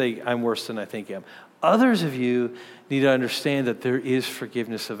need to think, I'm worse than I think I am. Others of you need to understand that there is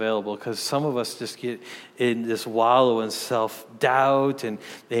forgiveness available, because some of us just get in this wallow in self-doubt and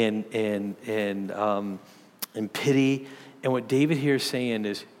pity. And what David here is saying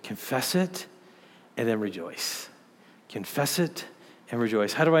is confess it and then rejoice. Confess it and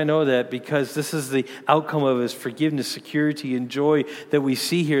rejoice. How do I know that? Because this is the outcome of his forgiveness, security, and joy that we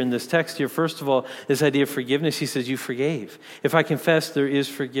see here in this text here. First of all, this idea of forgiveness, he says, you forgave. If I confess, there is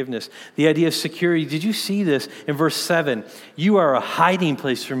forgiveness. The idea of security, did you see this in verse 7? You are a hiding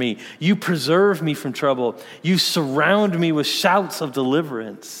place for me. You preserve me from trouble. You surround me with shouts of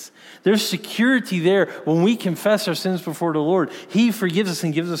deliverance. There's security there when we confess our sins before the Lord. He forgives us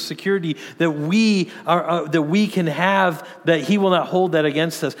and gives us security that we can have, that he will not hold that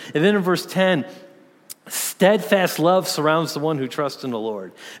against us. And then in verse 10, steadfast love surrounds the one who trusts in the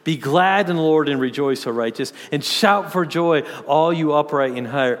Lord. Be glad in the Lord and rejoice, O righteous, and shout for joy, all you upright in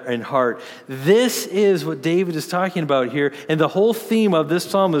heart. This is what David is talking about here. And the whole theme of this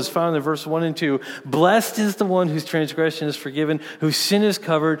psalm is found in verse 1 and 2. Blessed is the one whose transgression is forgiven, whose sin is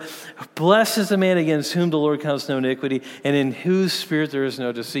covered. Blessed is the man against whom the Lord counts no iniquity, and in whose spirit there is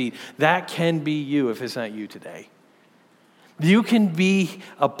no deceit. That can be you if it's not you today. You can be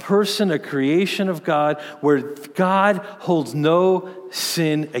a person, a creation of God, where God holds no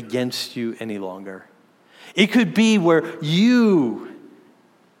sin against you any longer. It could be where your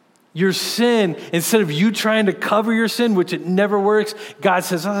sin, instead of you trying to cover your sin, which it never works, God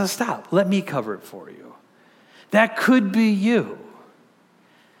says, oh, stop, let me cover it for you. That could be you,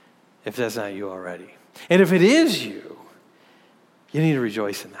 if that's not you already. And if it is you, you need to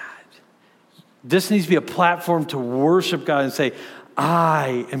rejoice in that. This needs to be a platform to worship God and say,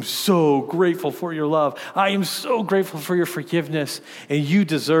 I am so grateful for your love. I am so grateful for your forgiveness, and you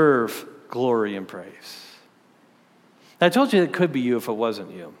deserve glory and praise. I told you it could be you if it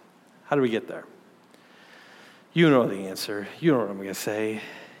wasn't you. How do we get there? You know the answer. You know what I'm going to say.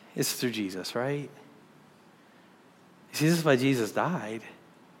 It's through Jesus, right? You see, this is why Jesus died.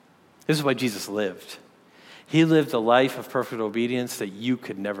 This is why Jesus lived. He lived a life of perfect obedience that you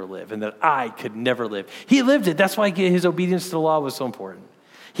could never live and that I could never live. He lived it. That's why his obedience to the law was so important.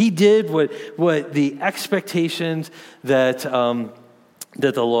 He did what the expectations that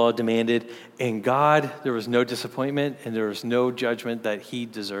the law demanded. In God, there was no disappointment and there was no judgment that he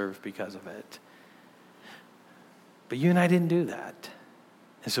deserved because of it. But you and I didn't do that.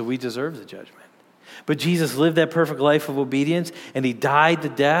 And so we deserve the judgment. But Jesus lived that perfect life of obedience, and he died the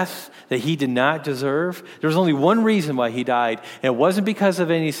death that he did not deserve. There was only one reason why he died, and it wasn't because of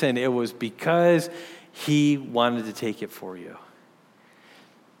any sin. It was because he wanted to take it for you.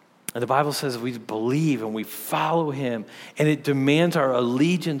 And the Bible says we believe and we follow him, and it demands our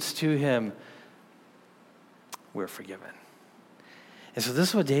allegiance to him. We're forgiven. And so this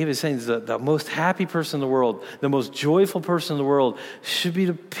is what David is saying. Is the most happy person in the world, the most joyful person in the world should be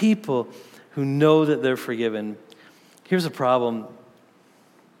the people who know that they're forgiven. Here's the problem.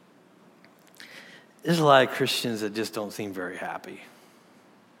 There's a lot of Christians that just don't seem very happy.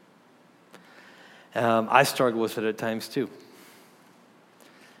 I struggle with it at times too.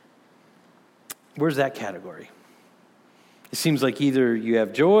 Where's that category? It seems like either you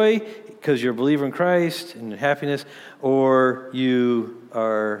have joy because you're a believer in Christ and happiness, or you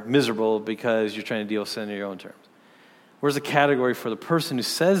are miserable because you're trying to deal with sin in your own terms. Where's the category for the person who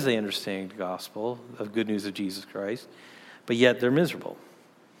says they understand the gospel of good news of Jesus Christ, but yet they're miserable?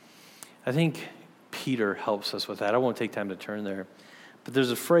 I think Peter helps us with that. I won't take time to turn there. But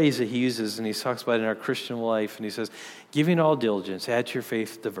there's a phrase that he uses, and he talks about it in our Christian life, and he says, giving all diligence, add to your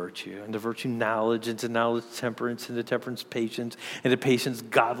faith the virtue, and to virtue knowledge, and to knowledge temperance, and to temperance patience, and to patience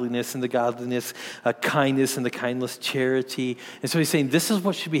godliness, and to godliness kindness, and to kindness charity. And so he's saying this is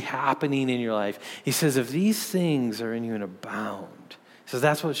what should be happening in your life. He says if these things are in you and abound, he says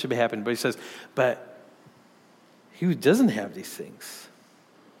that's what should be happening. But he says, but he who doesn't have these things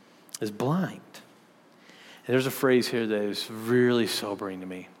is blind. And there's a phrase here that is really sobering to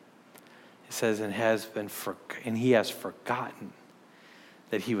me. It says, and he has forgotten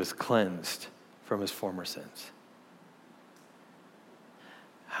that he was cleansed from his former sins.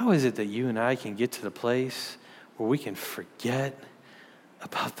 How is it that you and I can get to the place where we can forget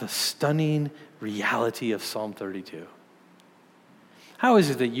about the stunning reality of Psalm 32? How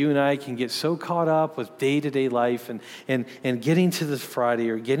is it that you and I can get so caught up with day-to-day life and getting to this Friday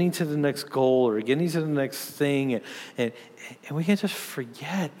or getting to the next goal or getting to the next thing, and we can just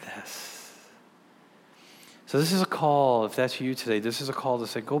forget this? So this is a call, if that's you today, this is a call to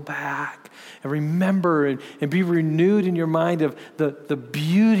say, go back and remember and be renewed in your mind of the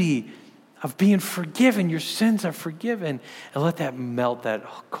beauty of being forgiven. Your sins are forgiven. And let that melt that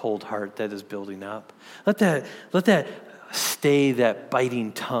cold heart that is building up. Let that stay that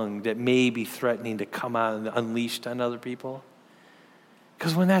biting tongue that may be threatening to come out and unleashed on other people.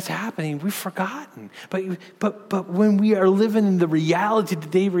 Because when that's happening, we've forgotten. But when we are living in the reality,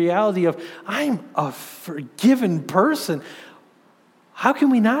 today reality of, I'm a forgiven person, how can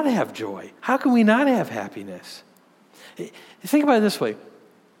we not have joy? How can we not have happiness? Think about it this way.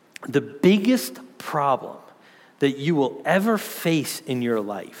 The biggest problem that you will ever face in your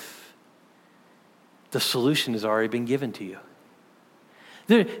life, the solution has already been given to you.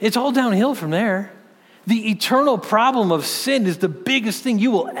 It's all downhill from there. The eternal problem of sin is the biggest thing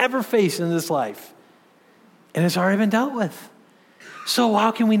you will ever face in this life. And it's already been dealt with. So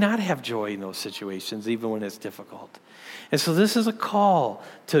how can we not have joy in those situations, even when it's difficult? And so this is a call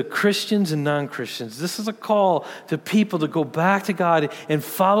to Christians and non-Christians. This is a call to people to go back to God and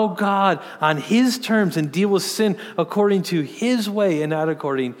follow God on His terms and deal with sin according to His way and not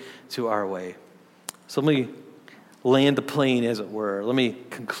according to our way. So let me land the plane, as it were. Let me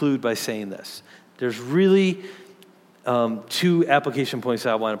conclude by saying this. There's really two application points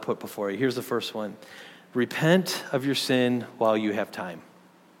that I want to put before you. Here's the first one. Repent of your sin while you have time.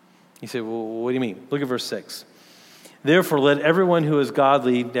 You say, well, what do you mean? Look at verse 6. Therefore, let everyone who is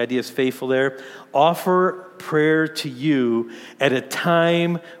godly, the idea is faithful there, offer prayer to you at a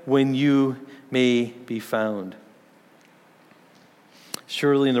time when you may be found.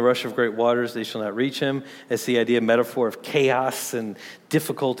 Surely in the rush of great waters they shall not reach him. It's the idea, metaphor of chaos and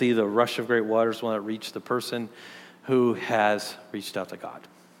difficulty. The rush of great waters will not reach the person who has reached out to God.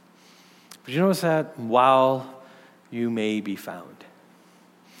 But you notice that? While you may be found.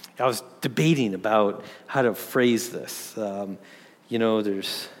 I was debating about how to phrase this.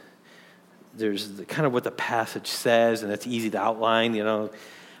 There's the, kind of what the passage says, and that's easy to outline,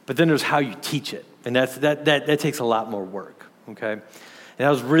 But then there's how you teach it, and that takes a lot more work, okay? And I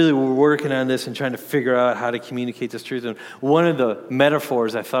was really working on this and trying to figure out how to communicate this truth. And one of the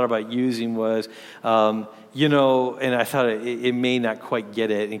metaphors I thought about using was, and I thought it may not quite get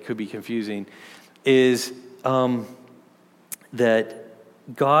it, and it could be confusing, is that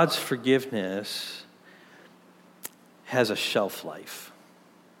God's forgiveness has a shelf life,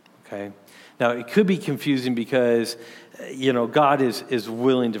 okay? Now, it could be confusing because, God is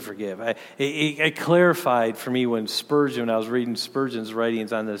willing to forgive. It clarified for me when I was reading Spurgeon's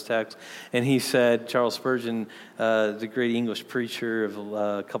writings on this text, and he said, Charles Spurgeon, the great English preacher of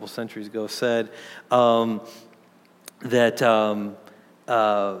a couple centuries ago, said that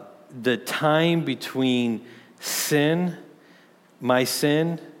the time between my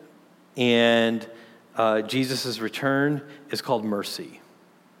sin, and Jesus' return is called mercy,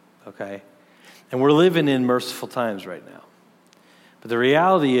 okay? And we're living in merciful times right now. But the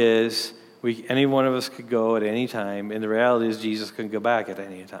reality is, any one of us could go at any time, and the reality is Jesus can go back at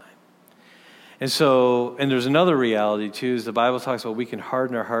any time. And there's another reality too, is the Bible talks about we can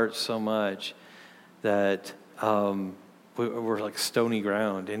harden our hearts so much that we're like stony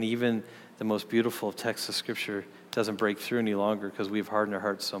ground, and even the most beautiful of texts of Scripture doesn't break through any longer because we've hardened our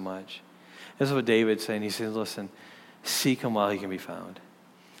hearts so much. This is what David's saying. He says, listen, seek him while he can be found.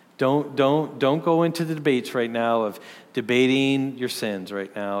 Don't go into the debates right now of debating your sins right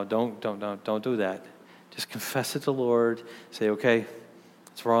now. Don't do that. Just confess it to the Lord. Say, okay,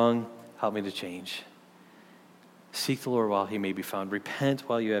 it's wrong. Help me to change. Seek the Lord while he may be found. Repent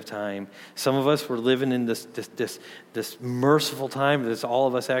while you have time. Some of us, we're living in this merciful time. That's all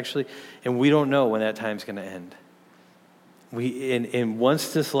of us actually, and we don't know when that time's going to end. And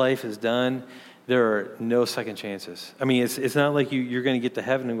once this life is done, there are no second chances. I mean, it's not like you're going to get to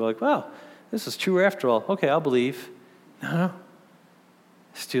heaven and go like, well, this is true after all. Okay, I'll believe. No.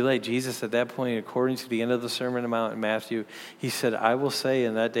 It's too late. Jesus, at that point, according to the end of the Sermon on the Mount in Matthew, he said, I will say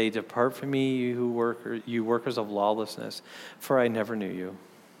in that day, depart from me, you workers of lawlessness, for I never knew you.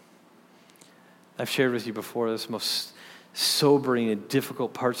 I've shared with you before this most sobering and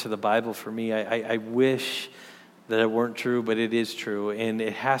difficult parts of the Bible for me. I wish that it weren't true, but it is true, and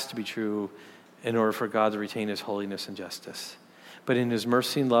it has to be true in order for God to retain his holiness and justice. But in his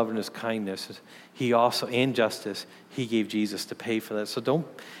mercy and love and his kindness, he also, and justice, he gave Jesus to pay for that. So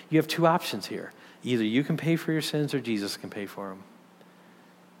you have two options here. Either you can pay for your sins or Jesus can pay for them.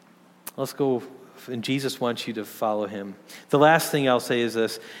 Let's go And Jesus wants you to follow him. The last thing I'll say is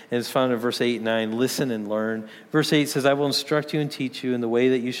this, and it's found in verse 8 and 9, listen and learn. Verse 8 says, I will instruct you and teach you in the way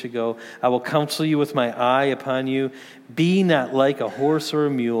that you should go. I will counsel you with my eye upon you. Be not like a horse or a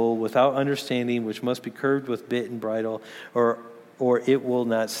mule without understanding, which must be curbed with bit and bridle, or it will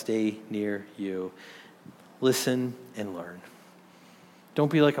not stay near you. Listen and learn. Don't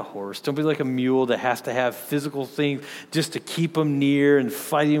be like a horse. Don't be like a mule that has to have physical things just to keep them near and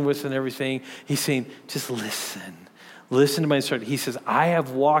fighting with and everything. He's saying, just listen. Listen to my instruction. He says, I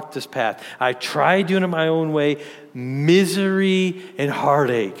have walked this path. I tried doing it my own way. Misery and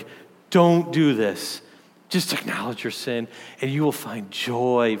heartache. Don't do this. Just acknowledge your sin, and you will find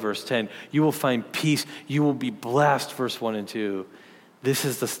joy, verse 10. You will find peace. You will be blessed, verse 1 and 2. This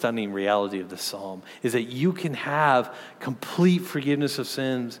is the stunning reality of the psalm, is that you can have complete forgiveness of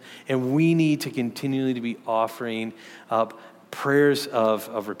sins, and we need to continually to be offering up prayers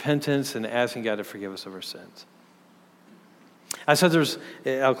of repentance and asking God to forgive us of our sins. I said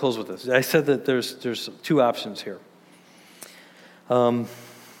I'll close with this. I said that there's two options here. I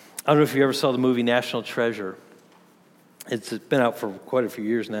don't know if you ever saw the movie National Treasure. It's been out for quite a few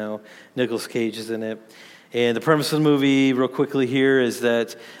years now. Nicolas Cage is in it. And the premise of the movie, real quickly here, is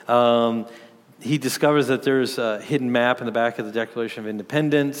that he discovers that there's a hidden map in the back of the Declaration of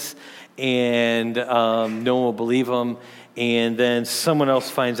Independence, and no one will believe him. And then someone else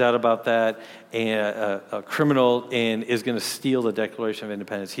finds out about that, and a criminal, and is going to steal the Declaration of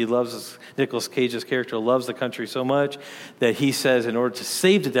Independence. Nicolas Cage's character loves the country so much that he says, in order to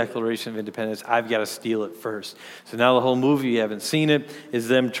save the Declaration of Independence, I've got to steal it first. So now the whole movie, you haven't seen it, is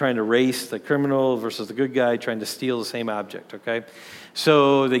them trying to race the criminal versus the good guy trying to steal the same object, okay?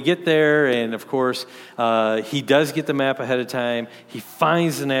 So they get there, and of course, he does get the map ahead of time. He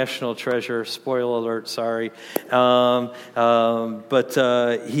finds the national treasure. Spoiler alert, sorry.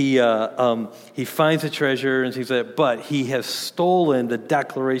 He finds the treasure and things like that, but he has stolen the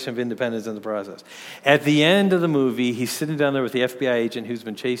Declaration of Independence in the process. At the end of the movie, he's sitting down there with the FBI agent who's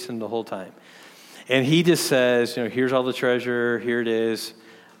been chasing him the whole time. And he just says, here's all the treasure, here it is.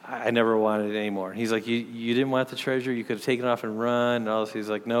 I never wanted it anymore. And he's like, you didn't want the treasure? You could have taken off and run and all this. He's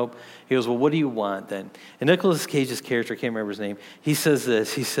like, nope. He goes, well, what do you want then? And Nicolas Cage's character, I can't remember his name, he says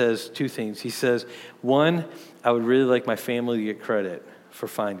this. He says two things. He says, one, I would really like my family to get credit for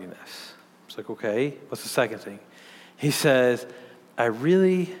finding this. It's like, okay. What's the second thing? He says, I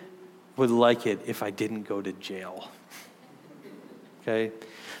really would like it if I didn't go to jail. Okay?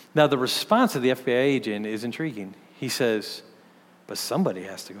 Now, the response of the FBI agent is intriguing. He says, but somebody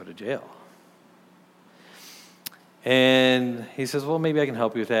has to go to jail. And he says, well, maybe I can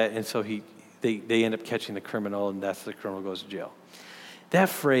help you with that. And so they end up catching the criminal, and that's the criminal goes to jail. That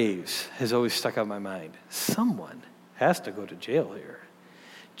phrase has always stuck out in my mind. Someone has to go to jail here.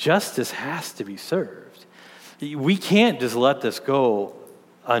 Justice has to be served. We can't just let this go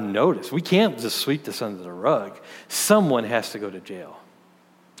unnoticed. We can't just sweep this under the rug. Someone has to go to jail.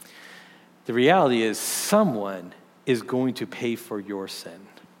 The reality is someone is going to pay for your sin.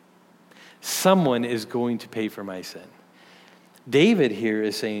 Someone is going to pay for my sin. David here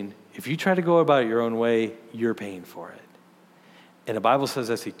is saying, if you try to go about it your own way, you're paying for it. And the Bible says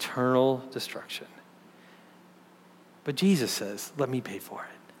that's eternal destruction. But Jesus says, let me pay for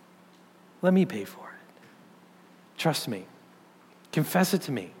it. Let me pay for it. Trust me. Confess it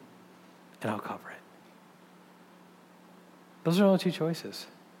to me, and I'll cover it. Those are only two choices.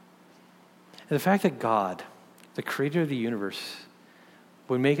 And the fact that God, the creator of the universe,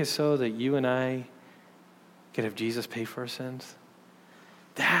 would make it so that you and I could have Jesus pay for our sins,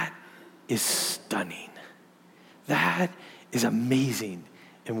 that is stunning. That is amazing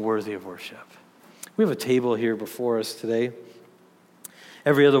and worthy of worship. We have a table here before us today.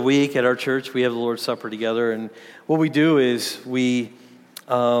 Every other week at our church, we have the Lord's Supper together, and what we do is we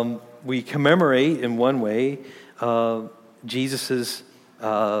commemorate in one way Jesus'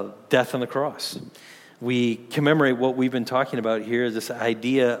 death on the cross. We commemorate what we've been talking about here, this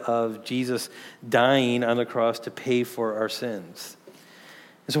idea of Jesus dying on the cross to pay for our sins.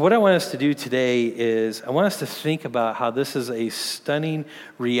 And so what I want us to do today is I want us to think about how this is a stunning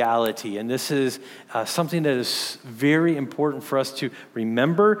reality, and this is something that is very important for us to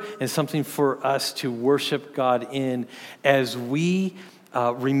remember and something for us to worship God in as we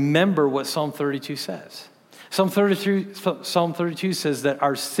remember what Psalm 32 says. Psalm 32 says that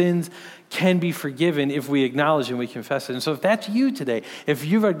our sins can be forgiven if we acknowledge and we confess it. And so if that's you today, if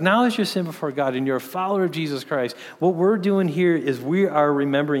you've acknowledged your sin before God and you're a follower of Jesus Christ, what we're doing here is we are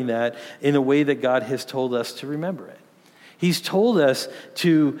remembering that in a way that God has told us to remember it. He's told us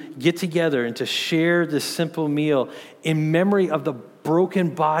to get together and to share this simple meal in memory of the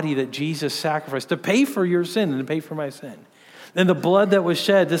broken body that Jesus sacrificed to pay for your sin and to pay for my sin. And the blood that was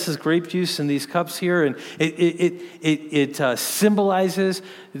shed, this is grape juice in these cups here, and it symbolizes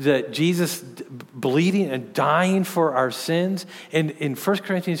that Jesus bleeding and dying for our sins. And in 1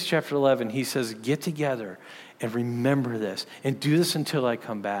 Corinthians chapter 11, he says, get together and remember this, and do this until I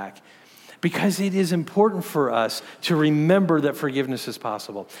come back. Because it is important for us to remember that forgiveness is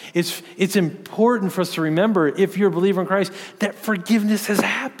possible. It's important for us to remember, if you're a believer in Christ, that forgiveness has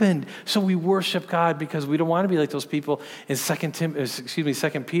happened. So we worship God because we don't want to be like those people in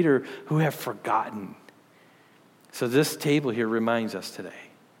 2 Peter who have forgotten. So this table here reminds us today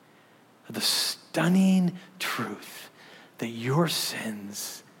of the stunning truth that your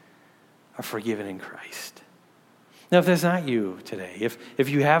sins are forgiven in Christ. Now, if that's not you today, if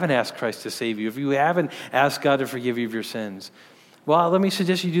you haven't asked Christ to save you, if you haven't asked God to forgive you of your sins, well, let me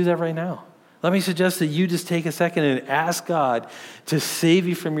suggest you do that right now. Let me suggest that you just take a second and ask God to save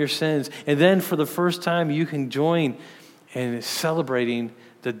you from your sins. And then for the first time, you can join in celebrating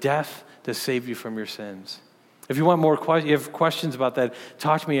the death to save you from your sins. If you want more questions, you have questions about that,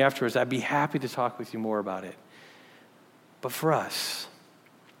 talk to me afterwards. I'd be happy to talk with you more about it. But for us,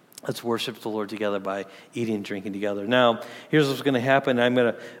 let's worship the Lord together by eating and drinking together. Now, here's what's going to happen. I'm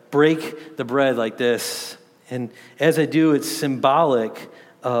going to break the bread like this. And as I do, it's symbolic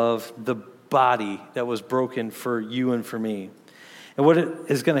of the body that was broken for you and for me. And what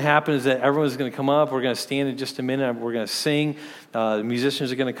is going to happen is that everyone's going to come up. We're going to stand in just a minute. We're going to sing. The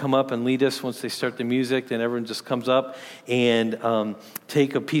musicians are going to come up and lead us once they start the music. Then everyone just comes up and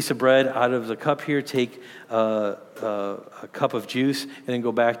take a piece of bread out of the cup here. Take a cup of juice and then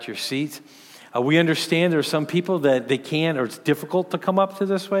go back to your seat. We understand there are some people that they can't, or it's difficult to come up to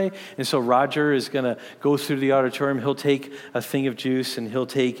this way. And so Roger is going to go through the auditorium. He'll take a thing of juice and he'll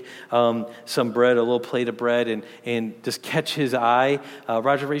take some bread, a little plate of bread, and just catch his eye.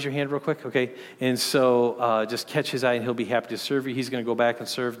 Roger, raise your hand real quick. Okay. And so just catch his eye and he'll be happy to serve you. He's going to go back and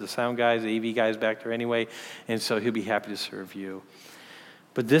serve the sound guys, the AV guys back there anyway. And so he'll be happy to serve you.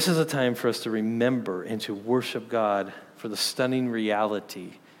 But this is a time for us to remember and to worship God for the stunning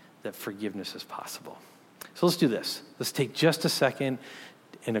reality that forgiveness is possible. So let's do this. Let's take just a second,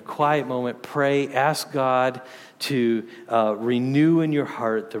 in a quiet moment, pray, ask God to renew in your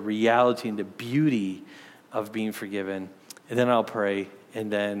heart the reality and the beauty of being forgiven. And then I'll pray,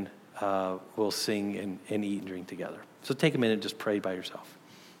 and then we'll sing and eat and drink together. So take a minute and just pray by yourself.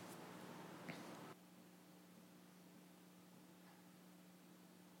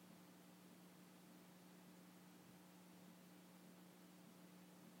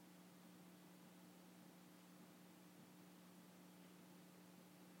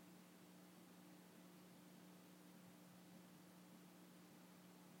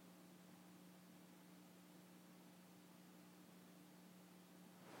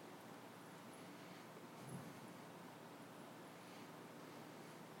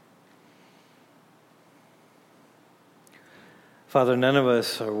 Father, none of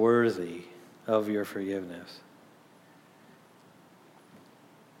us are worthy of your forgiveness.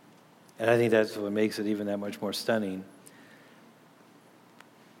 And I think that's what makes it even that much more stunning.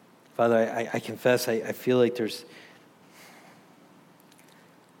 Father, I confess, I feel like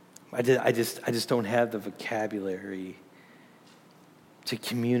I just don't have the vocabulary to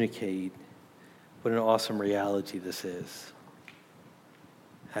communicate what an awesome reality this is.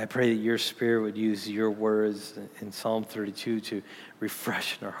 I pray that your Spirit would use your words in Psalm 32 to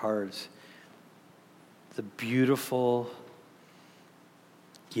refresh in our hearts the beautiful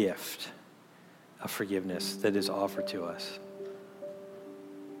gift of forgiveness that is offered to us.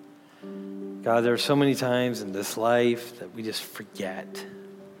 God, there are so many times in this life that we just forget.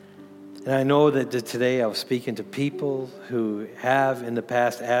 And I know that today I was speaking to people who have in the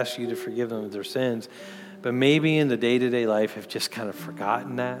past asked you to forgive them of their sins, but maybe in the day-to-day life have just kind of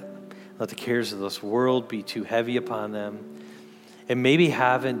forgotten that. Let the cares of this world be too heavy upon them. And maybe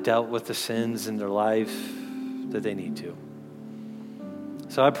haven't dealt with the sins in their life that they need to.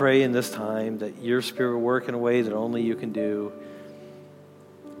 So I pray in this time that your Spirit will work in a way that only you can do.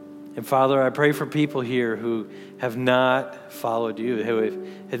 And Father, I pray for people here who have not followed you,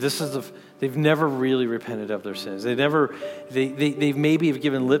 they've never really repented of their sins. They've maybe have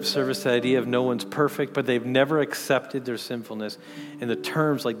given lip service to the idea of no one's perfect, but they've never accepted their sinfulness in the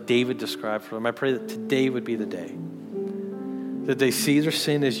terms like David described for them. I pray that today would be the day that they see their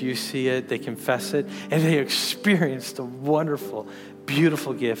sin as you see it, they confess it, and they experience the wonderful,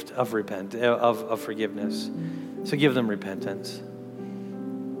 beautiful gift of forgiveness. So give them repentance.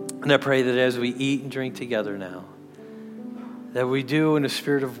 And I pray that as we eat and drink together now, that we do in a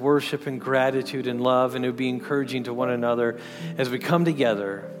spirit of worship and gratitude and love, and it would be encouraging to one another as we come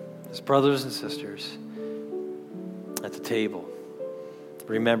together as brothers and sisters at the table,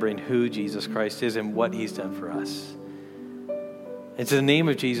 remembering who Jesus Christ is and what he's done for us. It's in the name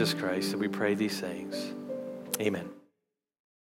of Jesus Christ that we pray these things. Amen.